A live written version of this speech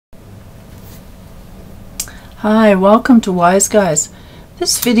Hi, welcome to Wise Guys.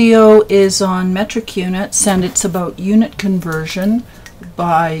 This video is on metric units and it's about unit conversion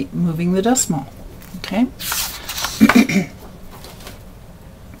by moving the decimal. Okay.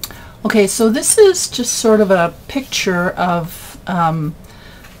 Okay, so this is just sort of a picture of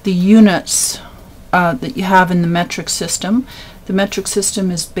the units that you have in the metric system. The metric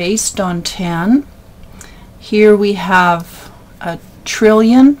system is based on 10. Here we have a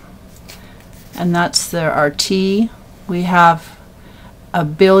trillion, and that's our T. We have a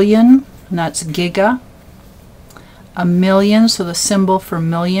billion, and that's giga. A million, so the symbol for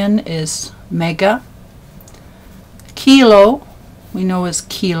million is mega. Kilo, we know is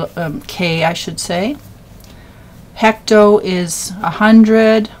kilo, K, I should say. Hecto is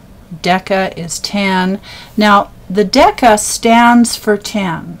 100. Deca is 10. Now, the deca stands for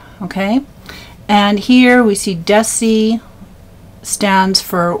 10, okay? And here we see deci stands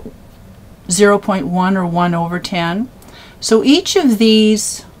for 0.1 or 1 over 10. So each of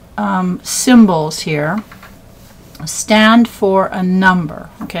these symbols here stand for a number,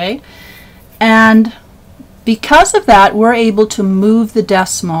 okay? And because of that, we're able to move the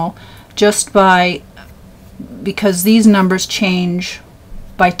decimal just because these numbers change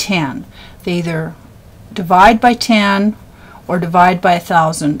by 10. They either divide by 10 or divide by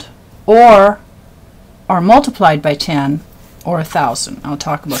 1,000 or are multiplied by 10 or 1,000. I'll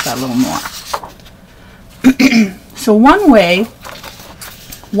talk about that a little more. So one way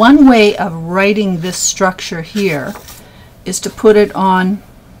of writing this structure here is to put it on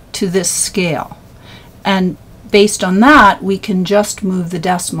to this scale. And based on that, we can just move the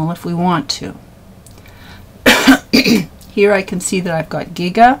decimal if we want to. Here I can see that I've got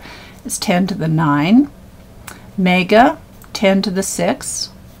giga is 10 to the 9, mega 10 to the 6,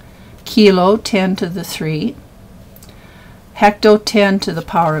 kilo 10 to the 3, hecto 10 to the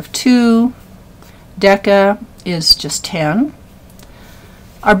power of 2, deca is just 10.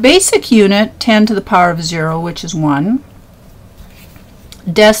 Our basic unit 10 to the power of 0, which is 1.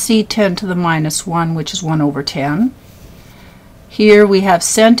 Deci 10 to the minus 1, which is 1 over 10. Here we have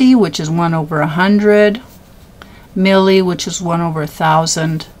centi, which is 1 over 100. Milli, which is 1 over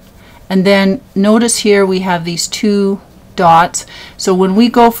 1,000. And then notice here we have these two dots. So when we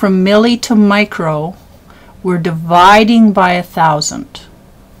go from milli to micro, we're dividing by 1,000.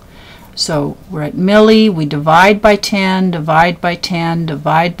 So we're at milli, we divide by 10, divide by 10,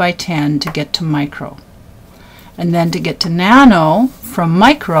 divide by 10 to get to micro. And then to get to nano, from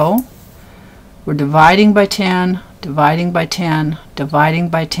micro, we're dividing by 10, dividing by 10, dividing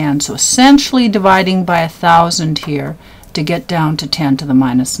by 10. So essentially dividing by 1,000 here to get down to 10 to the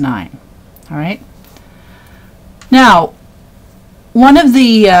minus 9. All right. Now, one of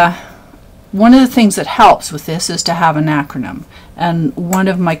the things that helps with this is to have an acronym. And one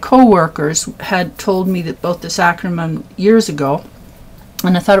of my co-workers had told me about this acronym years ago,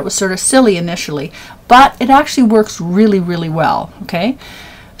 and I thought it was sort of silly initially, but it actually works really, really well. Okay.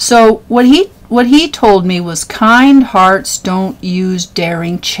 So what he told me was kind hearts don't use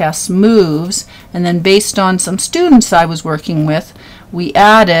daring chess moves, and then based on some students I was working with, we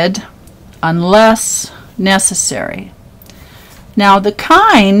added unless necessary. Now the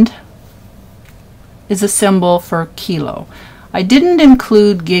kind is a symbol for kilo. I didn't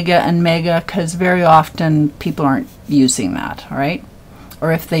include giga and mega because very often people aren't using that, all right?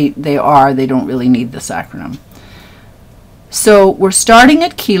 Or if they are, they don't really need this acronym. So we're starting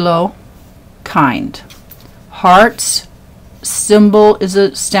at kilo, kind. Hearts symbol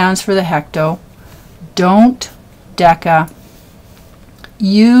stands for the hecto. Don't deca.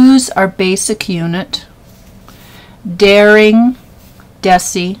 Use our basic unit. Daring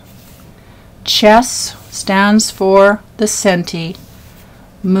deci. Chess stands for the centi.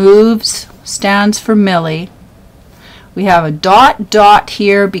 Moves stands for milli. We have a dot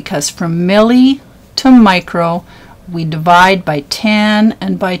here because from milli to micro we divide by 10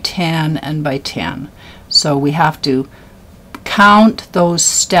 and by 10 and by 10. So we have to count those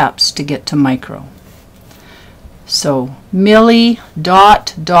steps to get to micro. So milli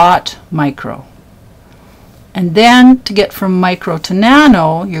dot micro. And then to get from micro to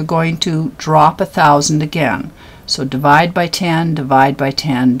nano, you're going to drop 1,000 again. So divide by 10, divide by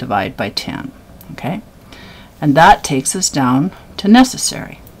 10, divide by 10. Okay? And that takes us down to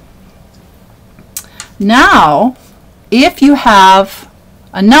necessary. Now, if you have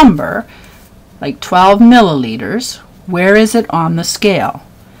a number like 12 milliliters, where is it on the scale?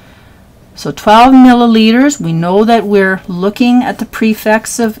 So 12 milliliters, we know that we're looking at the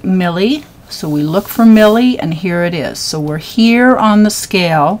prefix of milli. So we look for milli, and here it is. So we're here on the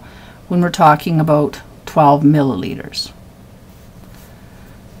scale when we're talking about 12 milliliters.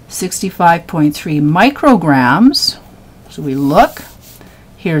 65.3 micrograms. So we look,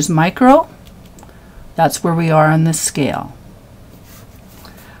 here's micro, that's where we are on this scale.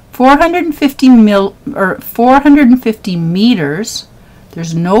 450 meters,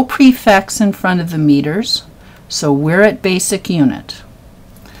 there's no prefix in front of the meters, so we're at basic unit.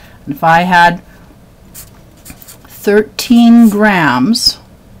 And if I had 13 grams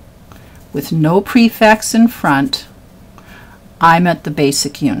with no prefix in front, I'm at the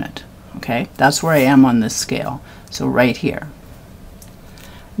basic unit. Okay, that's where I am on this scale. So right here.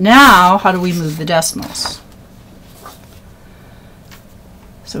 Now, how do we move the decimals?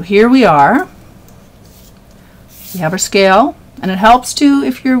 So here we are. We have our scale, and it helps to,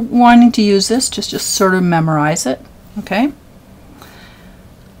 if you're wanting to use this, just sort of memorize it. Okay.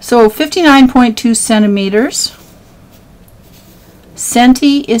 So 59.2 centimeters.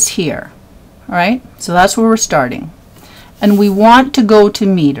 Centi is here. All right. So that's where we're starting. And we want to go to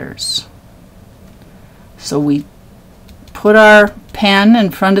meters. So we put our pen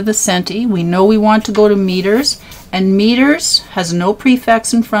in front of the centi. We know we want to go to meters, and meters has no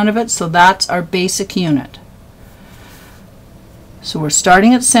prefix in front of it, so that's our basic unit. So we're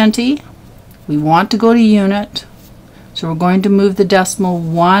starting at centi. We want to go to unit, so we're going to move the decimal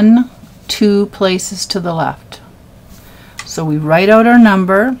 1, 2 places to the left. So we write out our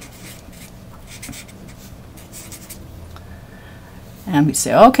number, and we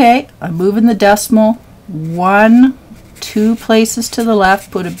say, okay, I'm moving the decimal 1, 2 places to the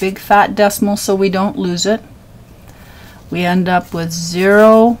left, put a big fat decimal so we don't lose it. We end up with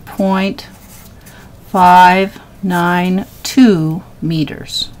 0.592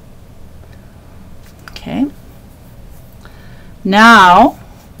 meters. Okay. Now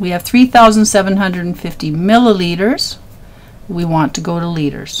we have 3,750 milliliters. We want to go to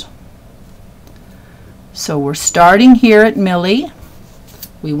liters. So we're starting here at milli.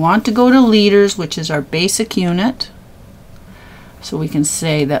 We want to go to liters, which is our basic unit. So we can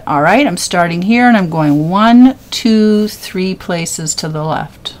say that, all right, I'm starting here and I'm going 1, 2, 3 places to the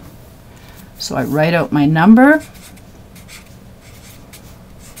left. So I write out my number.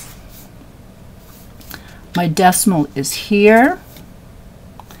 My decimal is here.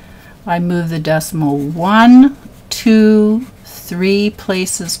 I move the decimal 1, 2, 3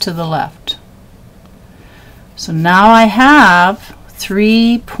 places to the left. So now I have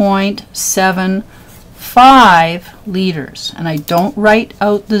 3.75 liters, and I don't write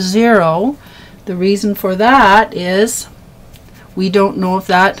out the 0. The reason for that is we don't know if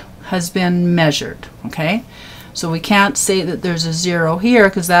that has been measured. Okay, so we can't say that there's a 0 here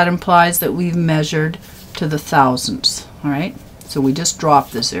because that implies that we've measured to the thousandths. All right, so we just drop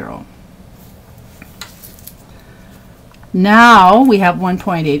the 0. Now we have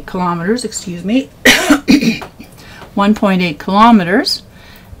 1.8 kilometers, excuse me, 1.8 kilometers,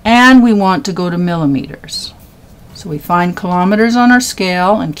 and we want to go to millimeters. So we find kilometers on our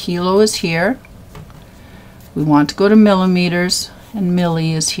scale, and kilo is here. We want to go to millimeters, and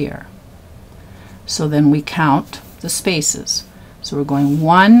milli is here. So then we count the spaces. So we're going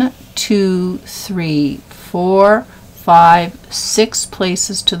 1, 2, 3, 4, 5, 6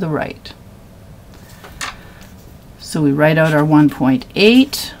 places to the right. So we write out our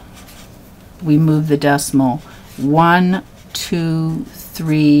 1.8. We move the decimal 1, 2,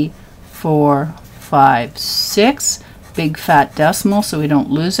 3, 4, 5, 6. Big fat decimal so we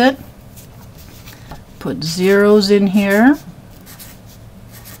don't lose it. Put zeros in here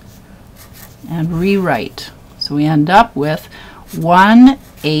and rewrite. So we end up with 1,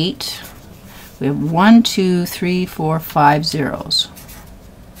 8. We have 1, 2, 3, 4, 5 zeros.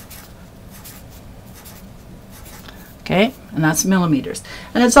 Okay, and that's millimeters.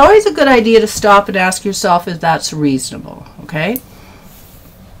 And it's always a good idea to stop and ask yourself if that's reasonable. Okay,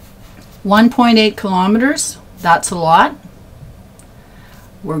 1.8 kilometers, that's a lot.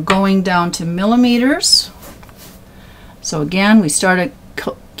 We're going down to millimeters. So again, we start at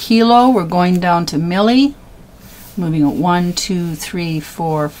kilo, we're going down to milli, moving at 1, 2, 3,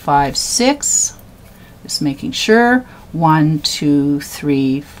 4, 5, 6. Just making sure. 1, 2,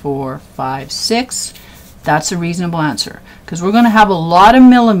 3, 4, 5, 6. That's a reasonable answer because we're going to have a lot of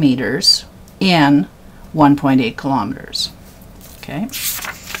millimeters in 1.8 kilometers. Okay.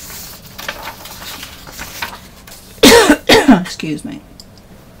 Excuse me.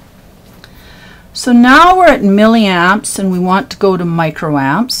 So now we're at milliamps and we want to go to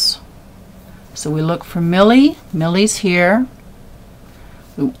microamps. So we look for milli. Milli's here.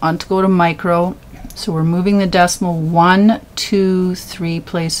 We want to go to micro. So we're moving the decimal 1, 2, 3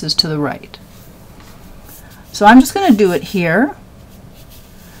 places to the right. So I'm just going to do it here.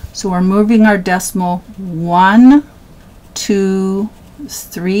 So we're moving our decimal 1, 2,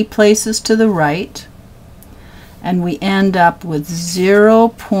 3 places to the right, and we end up with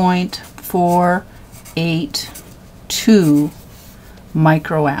 0.482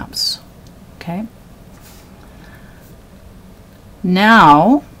 microamps. Okay.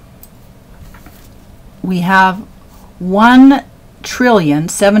 Now we have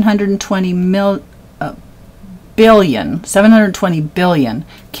 720 billion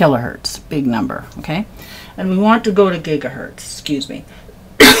kilohertz, big number, okay? And we want to go to gigahertz, excuse me.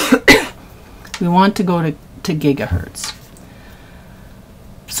 We want to go to gigahertz.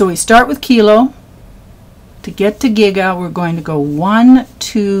 So we start with kilo. To get to giga, we're going to go 1,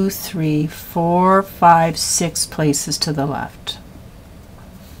 2, 3, 4, 5, 6 places to the left.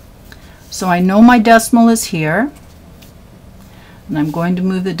 So I know my decimal is here, and I'm going to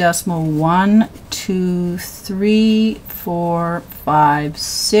move the decimal 1, 2, 3, 4, 5,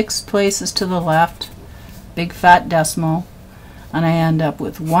 6 places to the left, big fat decimal, and I end up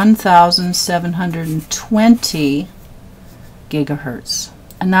with 1,720 gigahertz.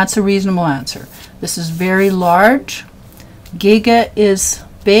 And that's a reasonable answer. This is very large. Giga is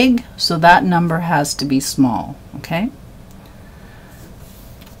big, so that number has to be small, okay?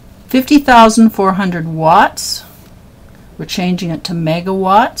 50,400 watts. We're changing it to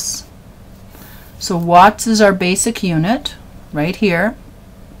megawatts. So watts is our basic unit right here.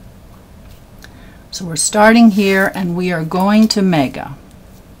 So we're starting here and we are going to mega.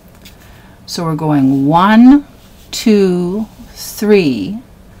 So we're going 1, 2, 3,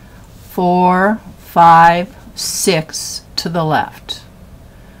 4, 5, 6 to the left.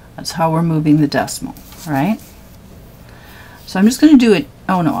 That's how we're moving the decimal, right? So I'm just going to do it.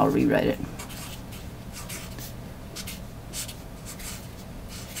 Oh no, I'll rewrite it.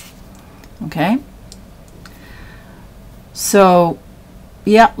 Okay. So,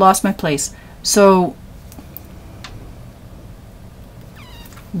 yeah, lost my place. So,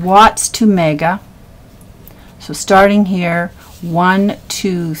 watts to mega. So starting here, 1,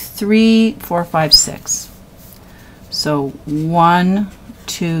 2, 3, 4, 5, 6. So 1,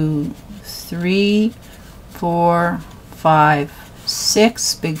 2, 3, 4, 5,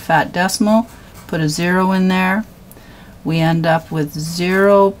 6, big fat decimal, put a 0 in there. We end up with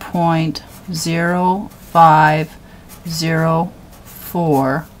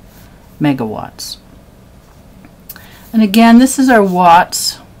 0.0504 megawatts. And again, this is our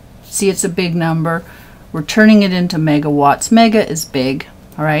watts. See, it's a big number. We're turning it into megawatts. Mega is big,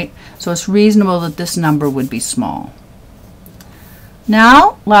 all right? So it's reasonable that this number would be small.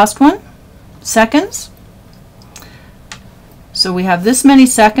 Now, last one, seconds. So we have this many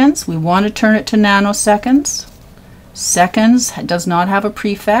seconds. We want to turn it to nanoseconds. Seconds does not have a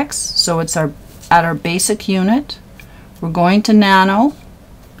prefix, so it's at our basic unit. We're going to nano.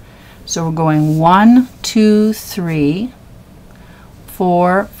 So we're going 1, 2, 3,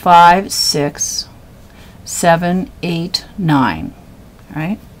 4, 5, 6, 7, 8, 9. All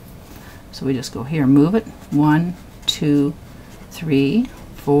right? So we just go here, move it. 1, 2, 3,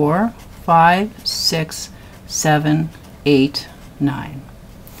 4, 5, 6, 7, 8, 9.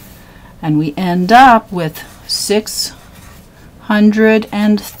 And we end up with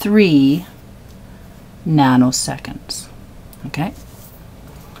 603 nanoseconds. Okay?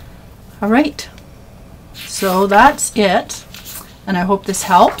 All right. So that's it. And I hope this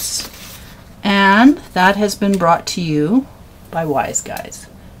helps. And that has been brought to you by Wise Guys.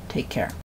 Take care.